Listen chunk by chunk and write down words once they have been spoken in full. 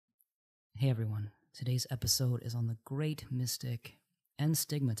Hey everyone, today's episode is on the great mystic and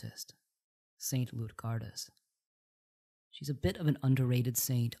stigmatist, Saint Lutgardis. She's a bit of an underrated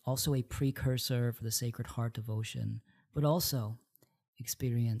saint, also a precursor for the Sacred Heart devotion, but also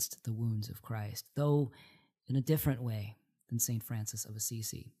experienced the wounds of Christ, though in a different way than Saint Francis of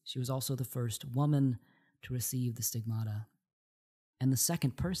Assisi. She was also the first woman to receive the stigmata and the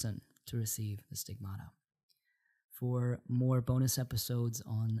second person to receive the stigmata. For more bonus episodes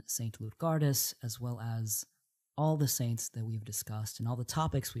on Saint Lutgardis, as well as all the saints that we've discussed and all the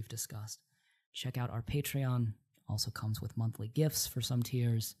topics we've discussed, check out our Patreon. Also comes with monthly gifts for some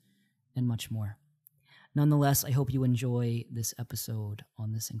tiers and much more. Nonetheless, I hope you enjoy this episode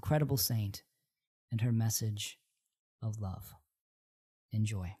on this incredible saint and her message of love.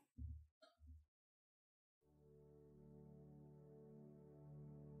 Enjoy.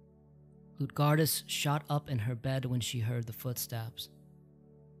 Lutgardis shot up in her bed when she heard the footsteps.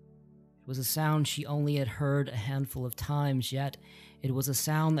 It was a sound she only had heard a handful of times, yet it was a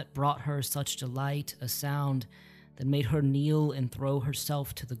sound that brought her such delight, a sound that made her kneel and throw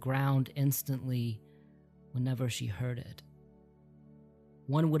herself to the ground instantly whenever she heard it.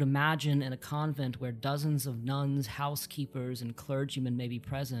 One would imagine in a convent where dozens of nuns, housekeepers, and clergymen may be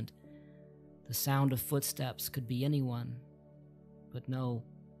present, the sound of footsteps could be anyone. But no,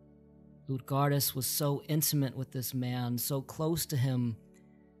 Lutgardis was so intimate with this man, so close to him,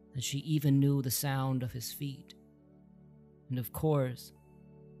 that she even knew the sound of his feet. And of course,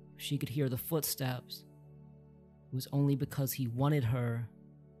 if she could hear the footsteps, it was only because he wanted her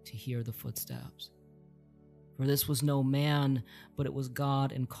to hear the footsteps. For this was no man, but it was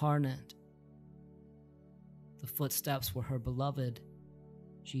God incarnate. The footsteps were her beloved,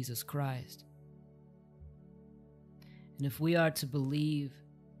 Jesus Christ. And if we are to believe,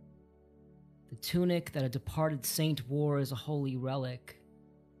 the tunic that a departed saint wore is a holy relic,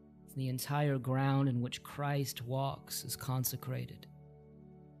 and the entire ground in which Christ walks is consecrated,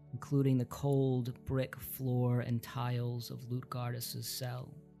 including the cold brick floor and tiles of Lutgardis'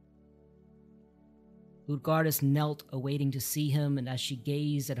 cell. Lutgardis knelt awaiting to see him, and as she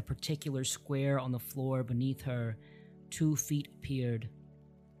gazed at a particular square on the floor beneath her, 2 feet appeared,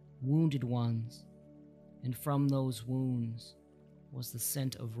 wounded ones, and from those wounds was the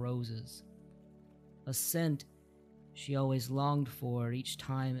scent of roses. A scent she always longed for each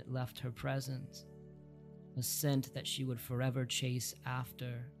time it left her presence. A scent that she would forever chase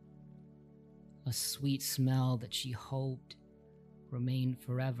after. A sweet smell that she hoped remained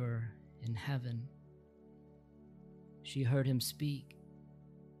forever in heaven. She heard him speak,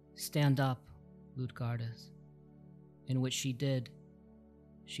 "Stand up, Lutgardis," in which she did.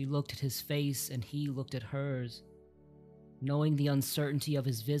 She looked at his face and he looked at hers. Knowing the uncertainty of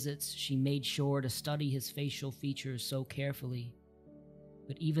his visits, she made sure to study his facial features so carefully.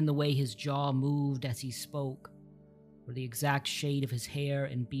 But even the way his jaw moved as he spoke, or the exact shade of his hair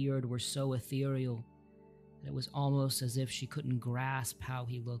and beard were so ethereal that it was almost as if she couldn't grasp how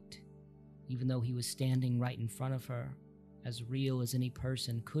he looked, even though he was standing right in front of her, as real as any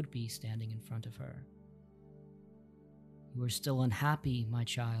person could be standing in front of her. "You are still unhappy, my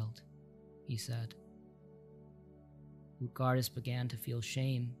child," he said. Lutgardis began to feel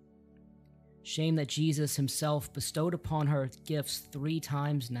shame. Shame that Jesus himself bestowed upon her gifts 3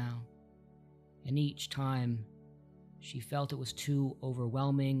 times now, and each time she felt it was too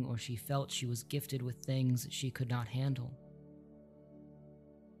overwhelming, or she felt she was gifted with things that she could not handle.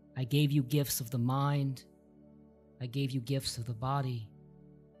 "I gave you gifts of the mind. I gave you gifts of the body.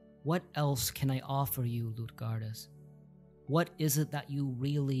 What else can I offer you, Lutgardis? What is it that you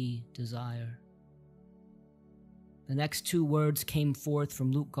really desire?" The next 2 words came forth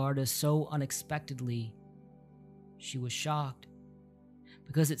from Lutgardis so unexpectedly, she was shocked,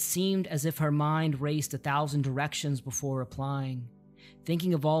 because it seemed as if her mind raced 1,000 directions before replying,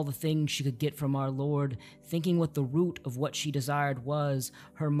 thinking of all the things she could get from our Lord, thinking what the root of what she desired was,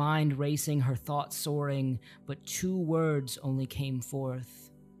 her mind racing, her thoughts soaring, but 2 words only came forth: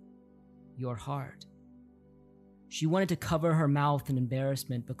 "Your heart." She wanted to cover her mouth in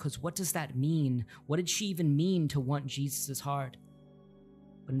embarrassment, because what does that mean? What did she even mean to want Jesus' heart?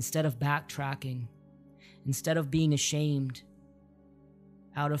 But instead of backtracking, instead of being ashamed,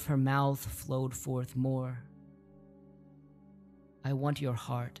 out of her mouth flowed forth more: "I want your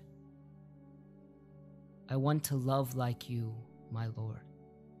heart. I want to love like you, my Lord.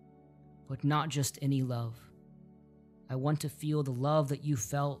 But not just any love. I want to feel the love that you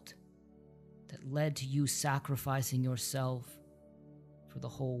felt, that led to you sacrificing yourself for the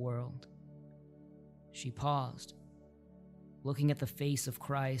whole world." She paused, looking at the face of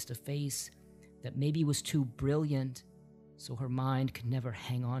Christ, a face that maybe was too brilliant so her mind could never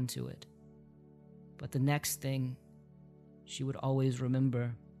hang on to it, But the next thing she would always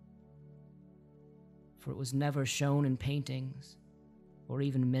remember, for it was never shown in paintings or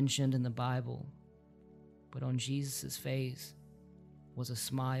even mentioned in the Bible, but on Jesus' face was a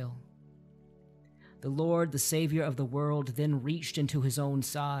smile. The Lord, the Savior of the world, then reached into his own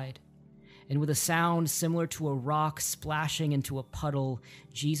side, and with a sound similar to a rock splashing into a puddle,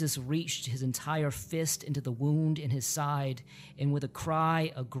 Jesus reached his entire fist into the wound in his side, and with a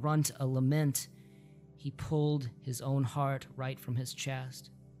cry, a grunt, a lament, he pulled his own heart right from his chest.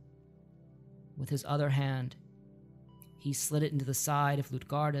 With his other hand, he slid it into the side of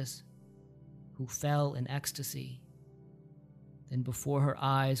Lutgardis, who fell in ecstasy. Then before her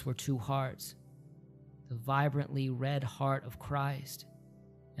eyes were two hearts, the vibrantly red heart of Christ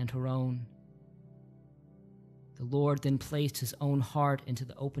and her own. The Lord then placed his own heart into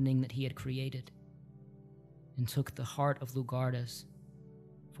the opening that he had created and took the heart of Lutgardis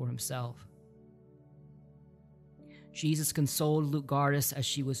for himself. Jesus consoled Lutgardis as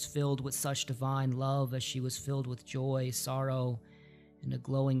she was filled with such divine love, as she was filled with joy, sorrow, and a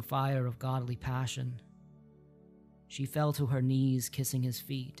glowing fire of godly passion. She fell to her knees, kissing his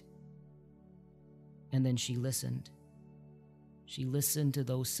feet. And then she listened. She listened to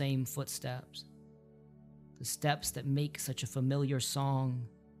those same footsteps, the steps that make such a familiar song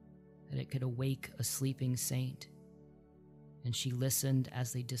that it could awake a sleeping saint. And she listened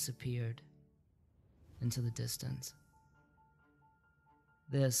as they disappeared into the distance.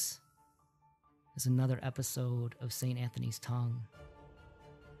 This is another episode of St. Anthony's Tongue,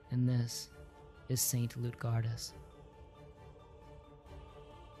 and this is St. Lutgardis.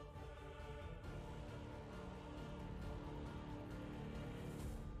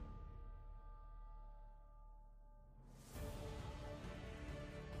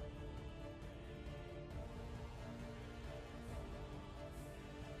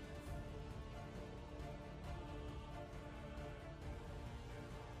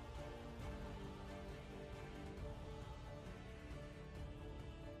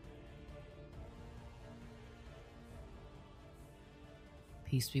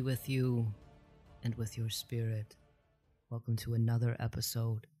 Peace be with you and with your spirit. Welcome to another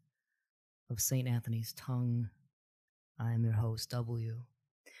episode of St. Anthony's Tongue. I am your host, W.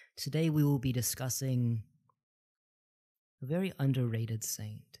 Today we will be discussing a very underrated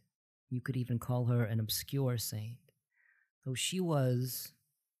saint. You could even call her an obscure saint, though she was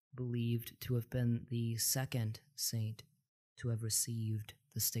believed to have been the second saint to have received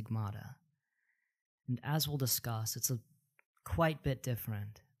the stigmata. And as we'll discuss, it's a quite bit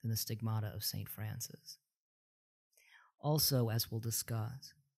different than the stigmata of St. Francis. Also, as we'll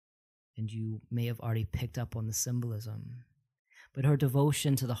discuss, and you may have already picked up on the symbolism, but her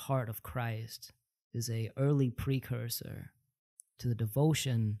devotion to the heart of Christ is an early precursor to the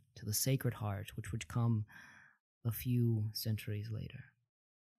devotion to the Sacred Heart, which would come a few centuries later.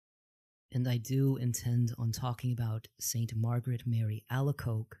 And I do intend on talking about St. Margaret Mary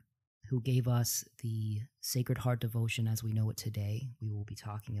Alacoque, who gave us the Sacred Heart devotion as we know it today. We will be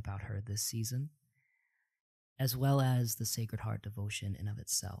talking about her this season, as well as the Sacred Heart devotion in of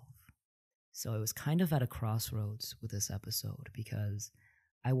itself. So I was kind of at a crossroads with this episode because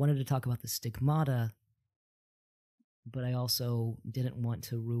I wanted to talk about the stigmata, but I also didn't want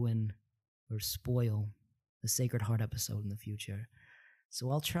to ruin or spoil the Sacred Heart episode in the future. So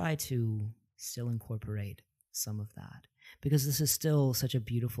I'll try to still incorporate some of that, because this is still such a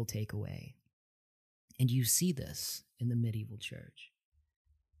beautiful takeaway. And you see this in the medieval church.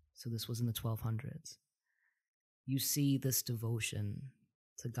 So this was in the 1200s. You see this devotion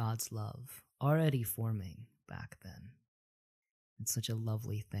to God's love already forming back then. It's such a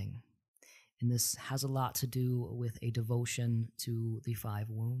lovely thing. And this has a lot to do with a devotion to the 5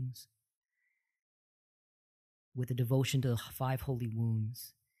 wounds. With a devotion to the 5 holy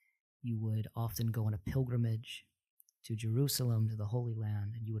wounds, you would often go on a pilgrimage to Jerusalem, to the Holy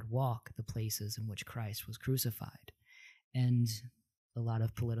Land, and you would walk the places in which Christ was crucified. And a lot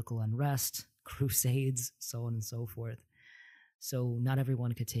of political unrest, crusades, so on and so forth. So not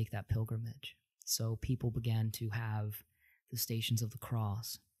everyone could take that pilgrimage. So people began to have the Stations of the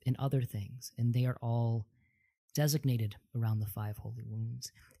Cross and other things, and they are all designated around the 5 holy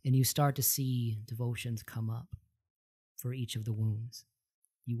wounds. And you start to see devotions come up for each of the wounds.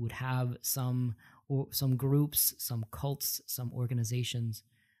 You would have some groups, some cults, some organizations.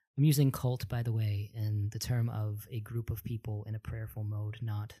 I'm using cult, by the way, in the term of a group of people in a prayerful mode,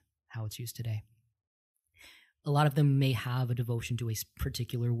 not how it's used today. A lot of them may have a devotion to a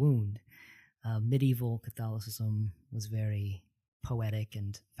particular wound. Medieval Catholicism was very poetic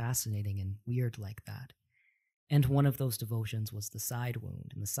and fascinating and weird like that. And one of those devotions was the side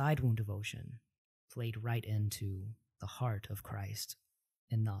wound. And the side wound devotion played right into the heart of Christ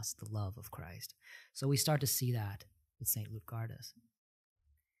and thus the love of Christ. So we start to see that with St. Lutgardis.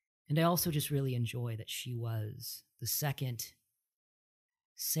 And I also just really enjoy that she was the second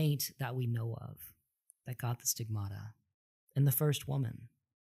saint that we know of that got the stigmata and the first woman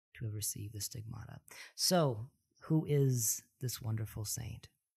to have received the stigmata. So, who is this wonderful saint?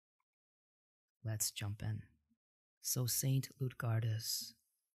 Let's jump in. So, Saint Lutgardis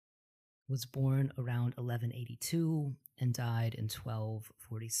was born around 1182 and died in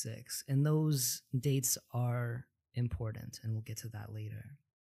 1246. And those dates are important, and we'll get to that later.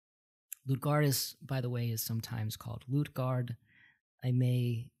 Lutgardis, by the way, is sometimes called Lutgard. I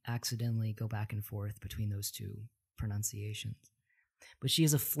may accidentally go back and forth between those two pronunciations. But she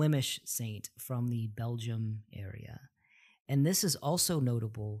is a Flemish saint from the Belgium area. And this is also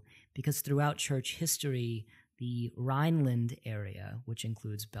notable because throughout church history, the Rhineland area, which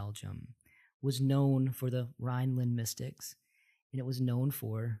includes Belgium, was known for the Rhineland mystics, and it was known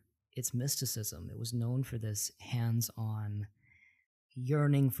for its mysticism. It was known for this hands-on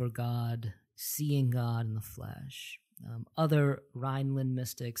yearning for God, seeing God in the flesh. Other Rhineland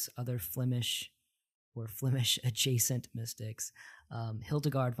mystics, other Flemish or Flemish adjacent mystics,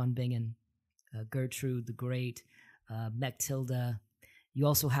 Hildegard von Bingen, Gertrude the Great, Mechtilde. You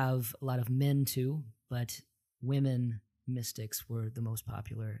also have a lot of men too, but women mystics were the most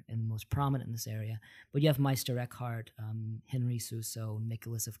popular and most prominent in this area. But you have Meister Eckhart, Henry Suso,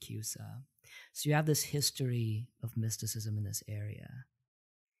 Nicholas of Cusa. So you have this history of mysticism in this area.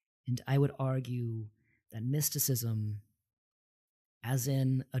 And I would argue that mysticism, as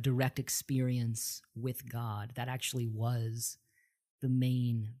in a direct experience with God, that actually was the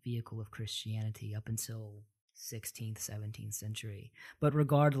main vehicle of Christianity up until 16th, 17th century. But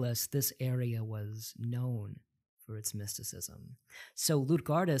regardless, this area was known for its mysticism. So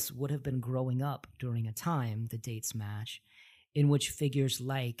Lutgardis would have been growing up during a time, the dates match, in which figures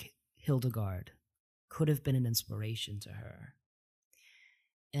like Hildegard could have been an inspiration to her.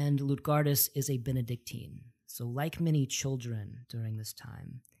 And Lutgardis is a Benedictine. So like many children during this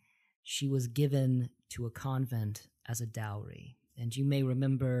time, she was given to a convent as a dowry. And you may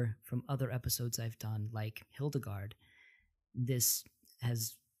remember from other episodes I've done, like Hildegard, this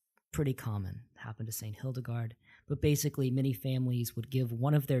has pretty common, happened to St. Hildegard. But basically, many families would give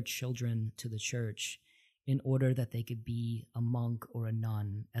one of their children to the church in order that they could be a monk or a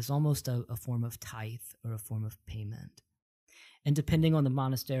nun as almost a form of tithe or a form of payment. And depending on the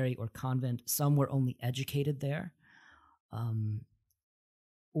monastery or convent, some were only educated there,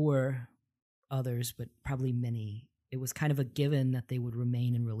 or others, but probably many. It was kind of a given that they would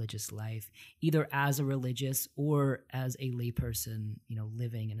remain in religious life, either as a religious or as a layperson,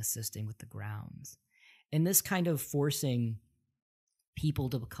 living and assisting with the grounds. And this kind of forcing people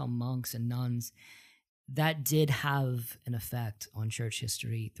to become monks and nuns, that did have an effect on church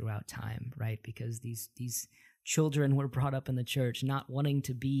history throughout time, right? Because these children were brought up in the church, not wanting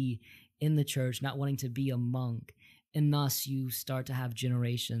to be in the church, not wanting to be a monk. And thus you start to have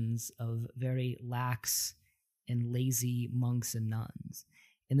generations of very lax and lazy monks and nuns.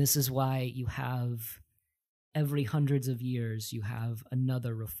 And this is why you have, every hundreds of years, you have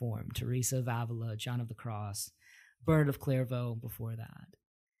another reform. Teresa of Avila, John of the Cross, Bernard of Clairvaux before that.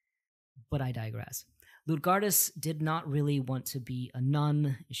 But I digress. Lutgardis did not really want to be a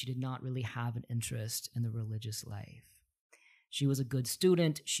nun. She did not really have an interest in the religious life. She was a good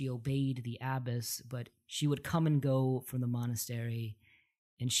student. She obeyed the abbess, but she would come and go from the monastery,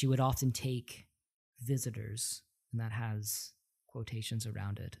 and she would often take visitors, and that has quotations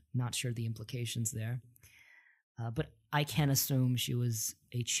around it. Not sure the implications there. But I can assume she was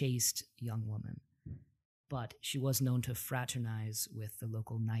a chaste young woman. But she was known to fraternize with the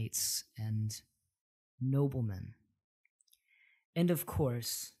local knights and noblemen. And of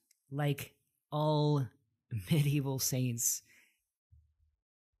course, like all medieval saints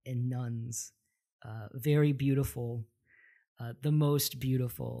and nuns, very beautiful, the most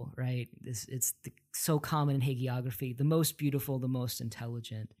beautiful, right? It's so common in hagiography, the most beautiful, the most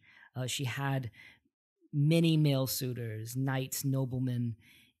intelligent. She had many male suitors, knights, noblemen,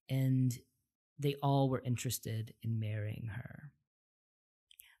 and they all were interested in marrying her.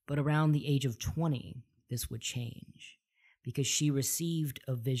 But around the age of 20, this would change because she received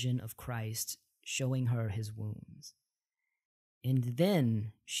a vision of Christ showing her his wounds. And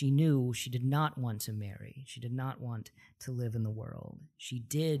then she knew she did not want to marry. She did not want to live in the world. She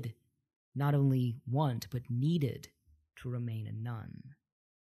did not only want, but needed to remain a nun.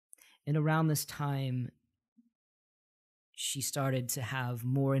 And around this time, she started to have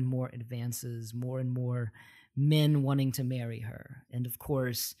more and more advances, more and more men wanting to marry her. And of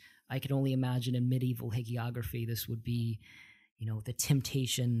course, I can only imagine in medieval hagiography, this would be, the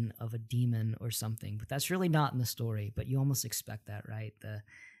temptation of a demon or something. But that's really not in the story, but you almost expect that, right?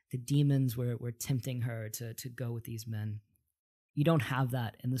 The demons were tempting her to go with these men. You don't have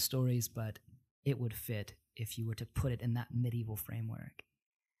that in the stories, but it would fit if you were to put it in that medieval framework.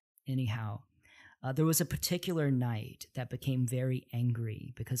 Anyhow, there was a particular knight that became very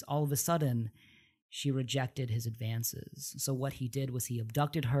angry because all of a sudden she rejected his advances. So what he did was he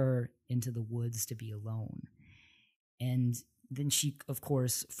abducted her into the woods to be alone. And then she, of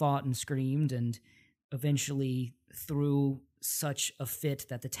course, fought and screamed and eventually threw such a fit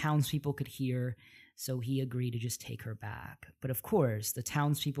that the townspeople could hear, so he agreed to just take her back. But of course, the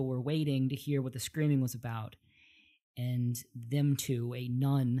townspeople were waiting to hear what the screaming was about, and them two, a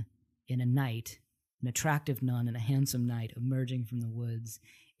nun and a knight, an attractive nun and a handsome knight emerging from the woods,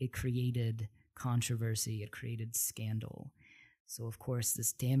 it created controversy, it created scandal. So, of course,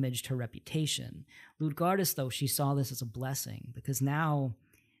 this damaged her reputation. Lutgardis, though, she saw this as a blessing because now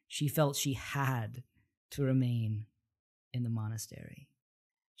she felt she had to remain in the monastery.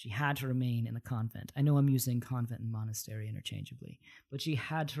 She had to remain in the convent. I know I'm using convent and monastery interchangeably, but she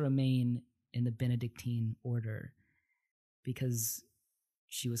had to remain in the Benedictine order because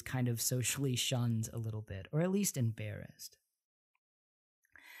she was kind of socially shunned a little bit, or at least embarrassed.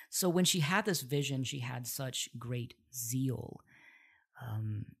 So when she had this vision, she had such great zeal.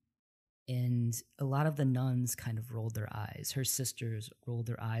 And a lot of the nuns kind of rolled their eyes. Her sisters rolled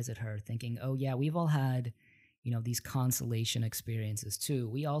their eyes at her, thinking, oh, yeah, we've all had, these consolation experiences too.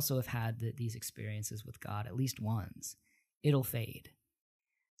 We also have had these experiences with God at least once. It'll fade.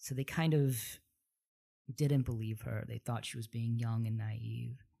 So they kind of didn't believe her. They thought she was being young and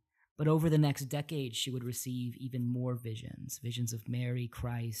naive. But over the next decade, she would receive even more visions of Mary,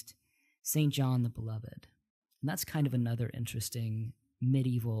 Christ, St. John the Beloved. And that's kind of another interesting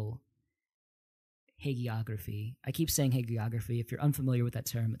medieval hagiography. I keep saying hagiography. If you're unfamiliar with that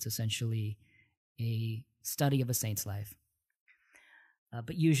term, it's essentially a study of a saint's life,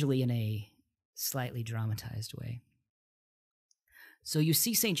 but usually in a slightly dramatized way. So you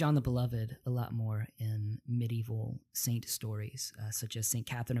see St. John the Beloved a lot more in medieval saint stories, such as St.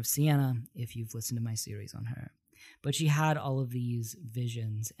 Catherine of Siena, if you've listened to my series on her. But she had all of these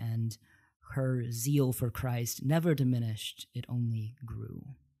visions, and her zeal for Christ never diminished, it only grew.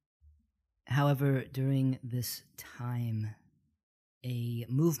 However, during this time, a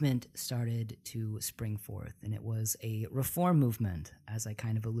movement started to spring forth, and it was a reform movement, as I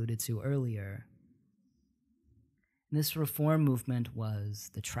kind of alluded to earlier. This reform movement was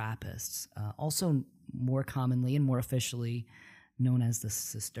the Trappists, also more commonly and more officially known as the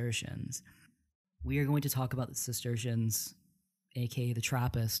Cistercians. We are going to talk about the Cistercians, aka the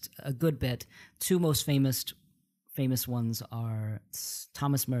Trappists, a good bit. Two most famous ones are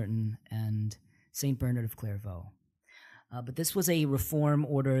Thomas Merton and St. Bernard of Clairvaux. But this was a reform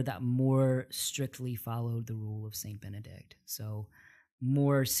order that more strictly followed the rule of St. Benedict. So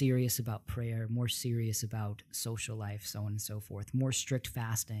more serious about prayer, more serious about social life, so on and so forth, more strict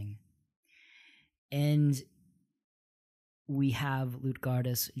fasting. And we have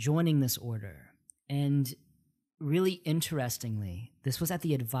Lutgardis joining this order. And really interestingly, this was at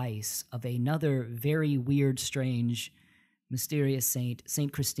the advice of another very weird, strange, mysterious saint,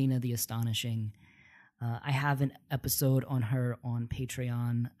 Saint Christina the Astonishing. I have an episode on her on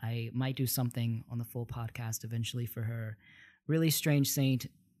Patreon. I might do something on the full podcast eventually for her. Really strange saint,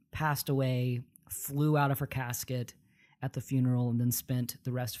 passed away, flew out of her casket at the funeral, and then spent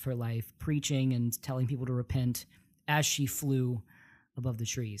the rest of her life preaching and telling people to repent as she flew above the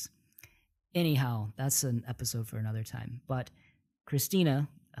trees. Anyhow, that's an episode for another time. But Christina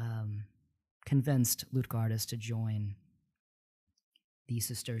convinced Lutgardis to join the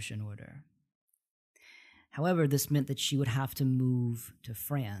Cistercian order. However, this meant that she would have to move to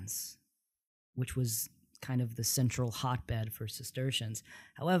France, which was kind of the central hotbed for Cistercians.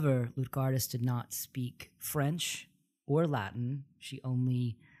 However, Lutgardis did not speak French or Latin. She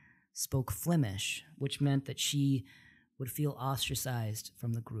only spoke Flemish, which meant that she would feel ostracized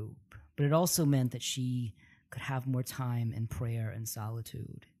from the group. But it also meant that she could have more time in prayer and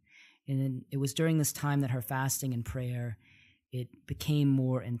solitude. And it was during this time that her fasting and prayer, it became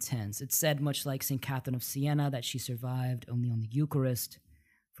more intense. It's said, much like St. Catherine of Siena, that she survived only on the Eucharist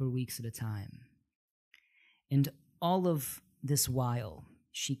for weeks at a time. And all of this while,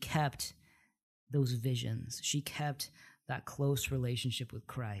 she kept those visions. She kept that close relationship with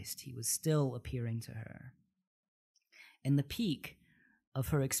Christ. He was still appearing to her. And the peak of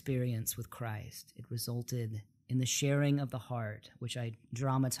her experience with Christ, it resulted in the sharing of the heart, which I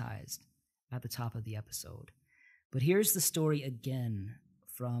dramatized at the top of the episode. But here's the story again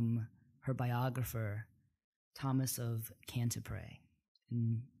from her biographer, Thomas of Canterbury.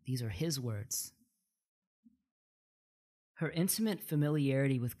 And these are his words. Her intimate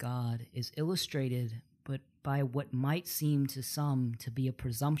familiarity with God is illustrated but by what might seem to some to be a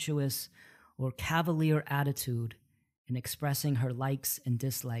presumptuous or cavalier attitude in expressing her likes and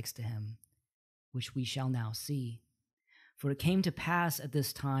dislikes to him, which we shall now see. For it came to pass at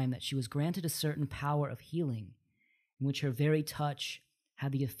this time that she was granted a certain power of healing, in which her very touch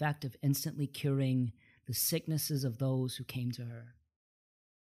had the effect of instantly curing the sicknesses of those who came to her.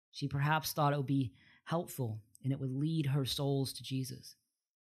 She perhaps thought it would be helpful and it would lead her souls to Jesus.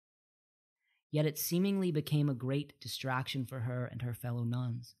 Yet it seemingly became a great distraction for her and her fellow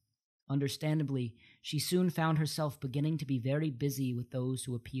nuns. Understandably, she soon found herself beginning to be very busy with those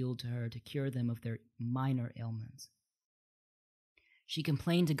who appealed to her to cure them of their minor ailments. She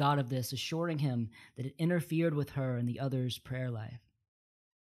complained to God of this, assuring him that it interfered with her and the others' prayer life.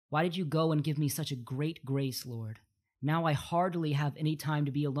 "Why did you go and give me such a great grace, Lord? Now I hardly have any time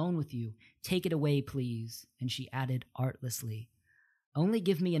to be alone with you. Take it away, please." And she added artlessly, "Only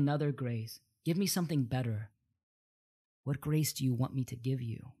give me another grace. Give me something better." "What grace do you want me to give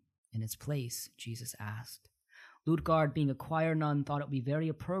you in its place?" Jesus asked. Lutgard, being a choir nun, thought it would be very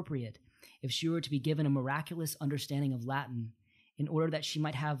appropriate if she were to be given a miraculous understanding of Latin, in order that she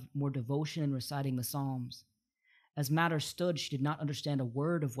might have more devotion in reciting the Psalms. As matters stood, she did not understand a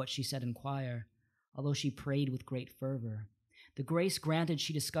word of what she said in choir, although she prayed with great fervor. The grace granted,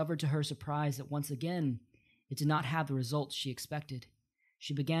 she discovered to her surprise that once again it did not have the results she expected.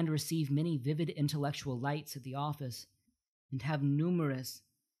 She began to receive many vivid intellectual lights at the office and have numerous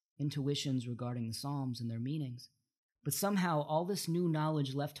intuitions regarding the Psalms and their meanings. But somehow all this new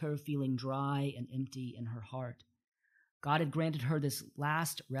knowledge left her feeling dry and empty in her heart. God had granted her this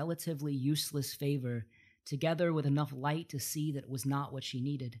last relatively useless favor, together with enough light to see that it was not what she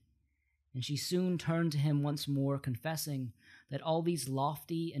needed. And she soon turned to him once more, confessing that all these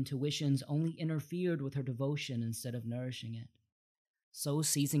lofty intuitions only interfered with her devotion instead of nourishing it. So,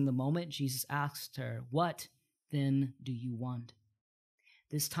 seizing the moment, Jesus asked her, "What, then, do you want?"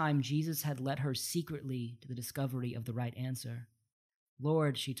 This time, Jesus had led her secretly to the discovery of the right answer.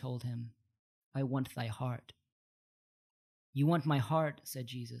 "Lord," she told him, "I want thy heart." "You want my heart," said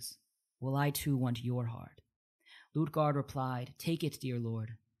Jesus. "Well, I too want your heart." Lutgard replied, "Take it, dear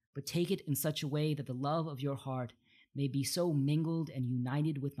Lord, but take it in such a way that the love of your heart may be so mingled and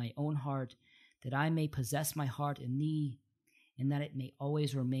united with my own heart that I may possess my heart in thee, and that it may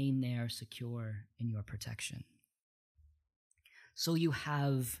always remain there secure in your protection." So you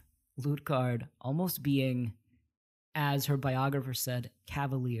have Lutgard almost being, as her biographer said,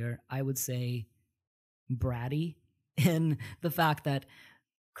 cavalier, I would say bratty, in the fact that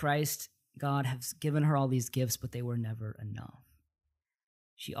Christ, God, has given her all these gifts, but they were never enough.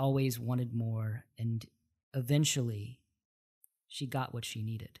 She always wanted more, and eventually she got what she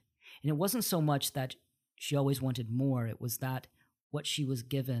needed. And it wasn't so much that she always wanted more, it was that what she was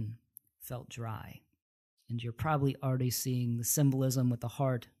given felt dry. And you're probably already seeing the symbolism with the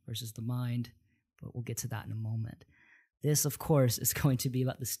heart versus the mind, but we'll get to that in a moment. This, of course, is going to be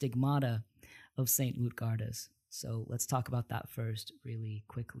about the stigmata of St. Lutgardis. So let's talk about that first really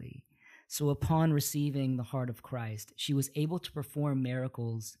quickly. So upon receiving the heart of Christ, she was able to perform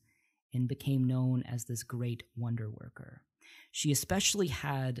miracles and became known as this great wonder worker. She especially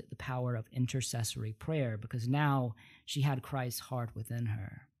had the power of intercessory prayer because now she had Christ's heart within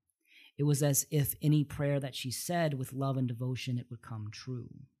her. It was as if any prayer that she said with love and devotion, it would come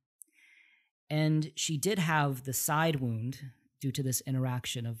true. And she did have the side wound due to this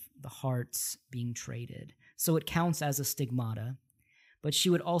interaction of the hearts being traded. So it counts as a stigmata, but she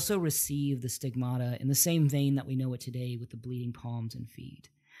would also receive the stigmata in the same vein that we know it today with the bleeding palms and feet.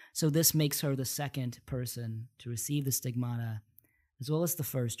 So this makes her the second person to receive the stigmata, as well as the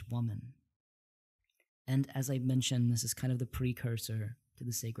first woman. And as I mentioned, this is kind of the precursor to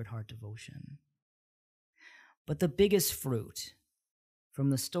the Sacred Heart devotion. But the biggest fruit from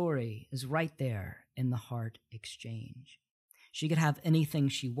the story is right there in the heart exchange. She could have anything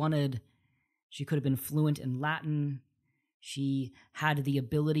she wanted. She could have been fluent in Latin. She had the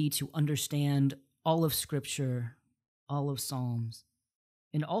ability to understand all of Scripture, all of Psalms.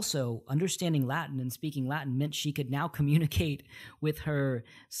 And also, understanding Latin and speaking Latin meant she could now communicate with her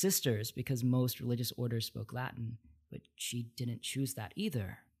sisters because most religious orders spoke Latin, but she didn't choose that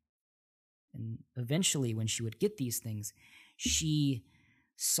either. And eventually, when she would get these things, she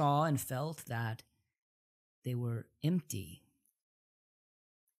saw and felt that they were empty.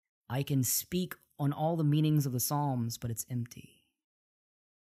 I can speak on all the meanings of the Psalms, but it's empty.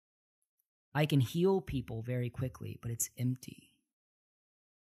 I can heal people very quickly, but it's empty.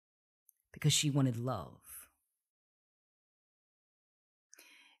 Because she wanted love.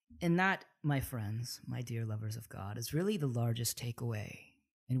 And that, my friends, my dear lovers of God, is really the largest takeaway.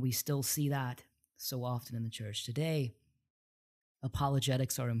 And we still see that so often in the church today.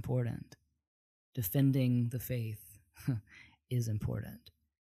 Apologetics are important. Defending the faith is important.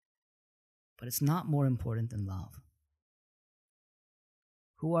 But it's not more important than love.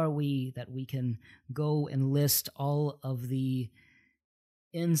 Who are we that we can go and list all of the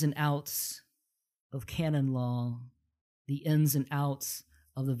ins and outs of canon law, the ins and outs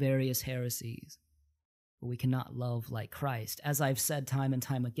of the various heresies, but we cannot love like Christ? As I've said time and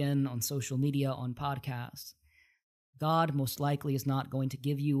time again on social media, on podcasts, God most likely is not going to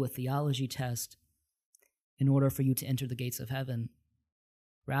give you a theology test in order for you to enter the gates of heaven.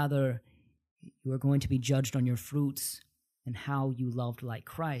 Rather, you are going to be judged on your fruits and how you loved like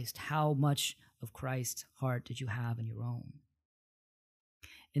Christ. How much of Christ's heart did you have in your own?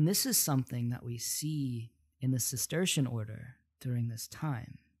 And this is something that we see in the Cistercian order during this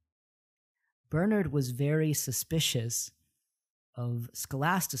time. Bernard was very suspicious of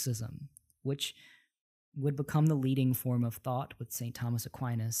scholasticism, which would become the leading form of thought with St. Thomas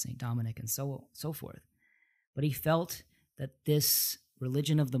Aquinas, St. Dominic, and so forth. But he felt that this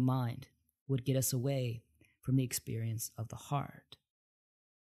religion of the mind would get us away from the experience of the heart.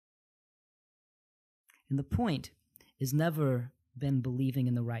 And the point is never been believing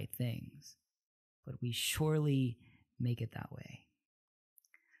in the right things, but we surely make it that way.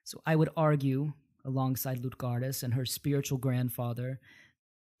 So I would argue, alongside Lutgardis and her spiritual grandfather,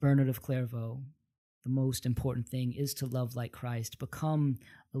 Bernard of Clairvaux, the most important thing is to love like Christ, become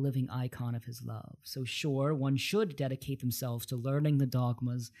a living icon of his love. So sure, one should dedicate themselves to learning the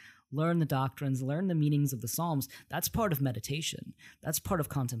dogmas, learn the doctrines, learn the meanings of the Psalms. That's part of meditation. That's part of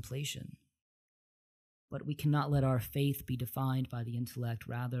contemplation. But we cannot let our faith be defined by the intellect.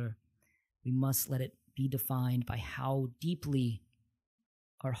 Rather, we must let it be defined by how deeply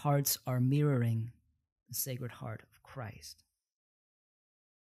our hearts are mirroring the Sacred Heart of Christ.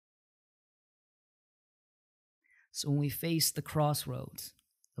 So when we face the crossroads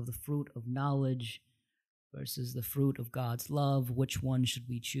of the fruit of knowledge versus the fruit of God's love, which one should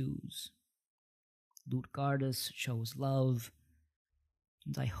we choose? Lutgardis chose love,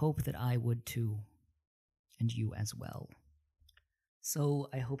 and I hope that I would too, and you as well. So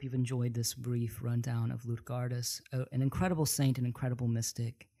I hope you've enjoyed this brief rundown of Lutgardis, an incredible saint, an incredible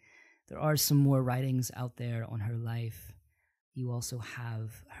mystic. There are some more writings out there on her life. You also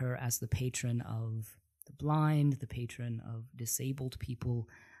have her as the patron of the blind, the patron of disabled people.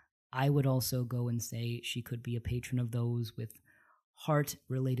 I would also go and say she could be a patron of those with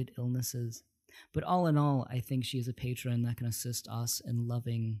heart-related illnesses. But all in all, I think she is a patron that can assist us in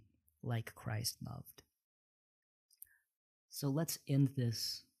loving like Christ loved. So let's end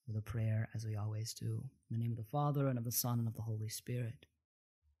this with a prayer, as we always do. In the name of the Father, and of the Son, and of the Holy Spirit.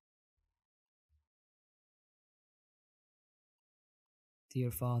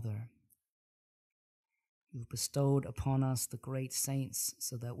 Dear Father, you've bestowed upon us the great saints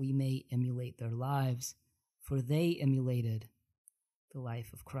so that we may emulate their lives, for they emulated the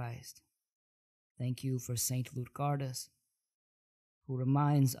life of Christ. Thank you for Saint Lutgardis, who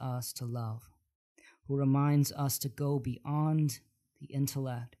reminds us to love, who reminds us to go beyond the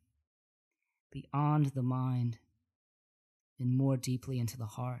intellect, beyond the mind, and more deeply into the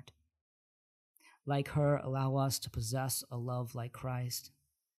heart. Like her, allow us to possess a love like Christ,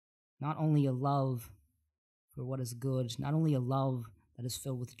 not only a love for what is good, not only a love that is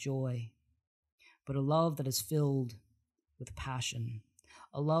filled with joy, but a love that is filled with passion,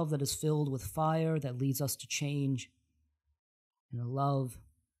 a love that is filled with fire that leads us to change, and a love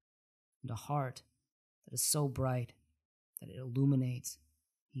and a heart that is so bright that it illuminates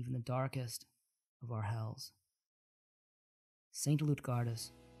even the darkest of our hells. Saint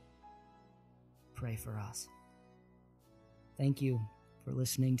Lutgardis, pray for us. Thank you for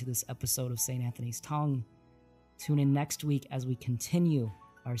listening to this episode of St. Anthony's Tongue. Tune in next week as we continue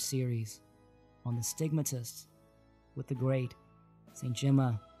our series on the Stigmatists with the great St.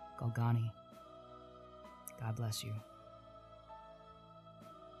 Gemma Galgani. God bless you.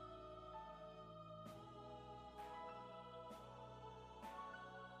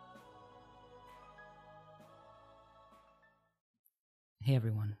 Hey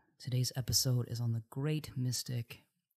everyone, today's episode is on the great mystic